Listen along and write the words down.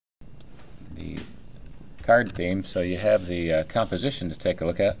card theme, so you have the composition to take a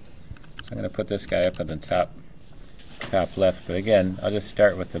look at. So I'm going to put this guy up at the top left, but again, I'll just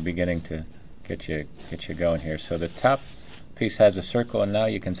start with the beginning to get you going here. So the top piece has a circle, and now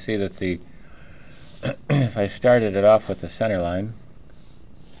you can see that the if I started it off with the center line,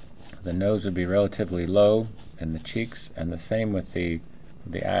 the nose would be relatively low in the cheeks, and the same with the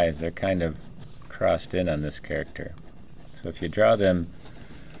eyes. They're kind of crossed in on this character. So if you draw them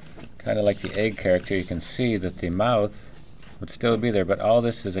kind of like the egg character, you can see that the mouth would still be there, but all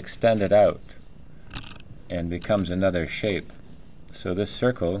this is extended out and becomes another shape. So this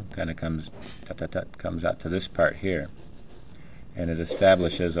circle kind of comes out to this part here, and it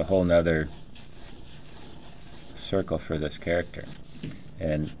establishes a whole nother circle for this character,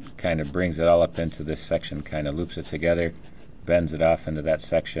 and kind of brings it all up into this section, kind of loops it together, bends it off into that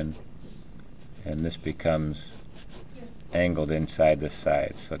section, and this becomes angled inside this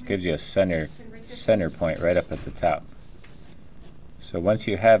side. So it gives you a center point right up at the top. So once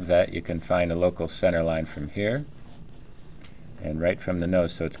you have that, you can find a local center line from here and right from the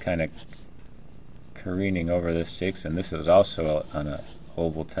nose, so it's kind of careening over this cheeks, and this is also on a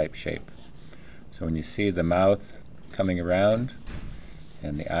oval type shape. So when you see the mouth coming around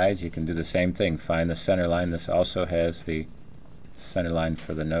and the eyes, you can do the same thing. Find the center line. This also has the center line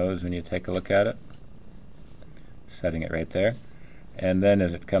for the nose when you take a look at it, setting it right there. And then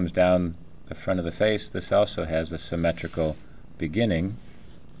as it comes down the front of the face, this also has a symmetrical beginning,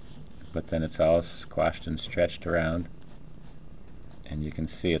 but then it's all squashed and stretched around, and you can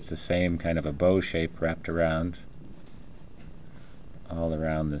see it's the same kind of a bow shape wrapped around all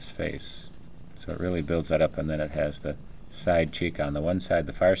around this face. So it really builds that up, and then it has the side cheek on the one side,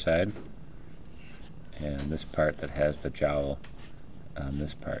 the far side, and this part that has the jowl on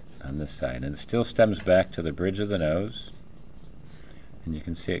this part, on this side. And it still stems back to the bridge of the nose, and you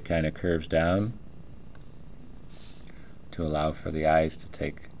can see it kind of curves down to allow for the eyes to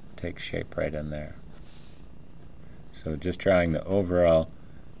take shape right in there. So just drawing the overall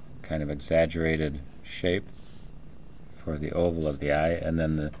kind of exaggerated shape for the oval of the eye, and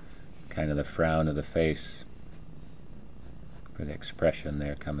then the kind of the frown of the face for the expression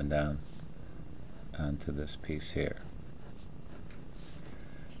there coming down onto this piece here.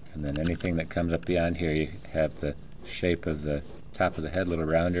 And then anything that comes up beyond here, you have the shape of the top of the head, a little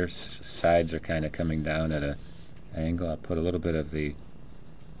rounder, sides are kind of coming down at an angle. I'll put a little bit of the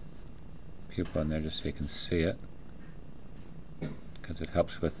pupil in there just so you can see it, because it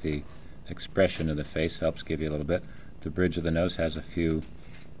helps with the expression of the face, helps give you a little bit. The bridge of the nose has a few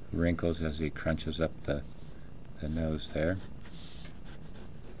wrinkles as he crunches up the nose there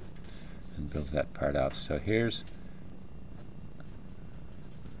and builds that part out. So here's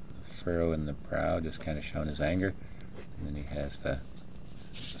a furrow in the brow, just kind of showing his anger, and then he has the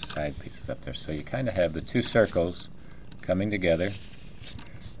side pieces up there. So you kind of have the two circles coming together,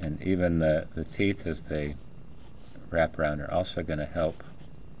 and even the teeth as they wrap around are also going to help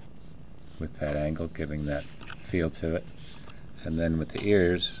with that angle, giving that feel to it. And then with the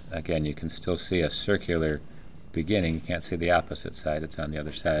ears, again, you can still see a circular beginning. You can't see the opposite side, it's on the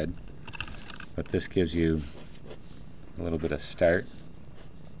other side. But this gives you a little bit of start,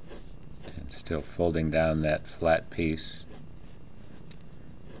 and still folding down that flat piece.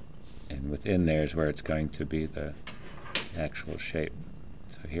 And within there is where it's going to be the actual shape.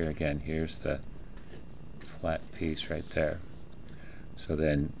 So here again, here's the flat piece right there. So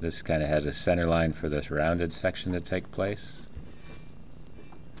then this kind of has a center line for this rounded section to take place,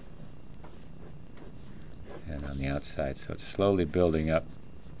 and on the outside, so it's slowly building up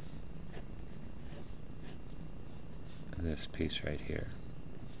this piece right here,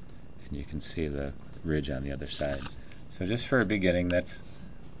 and you can see the ridge on the other side. So just for a beginning, that's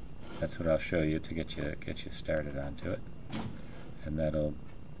what I'll show you to get you started onto it, and that'll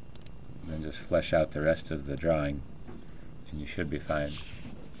then just flesh out the rest of the drawing, and you should be fine.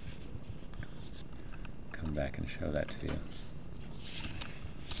 Come back and show that to you.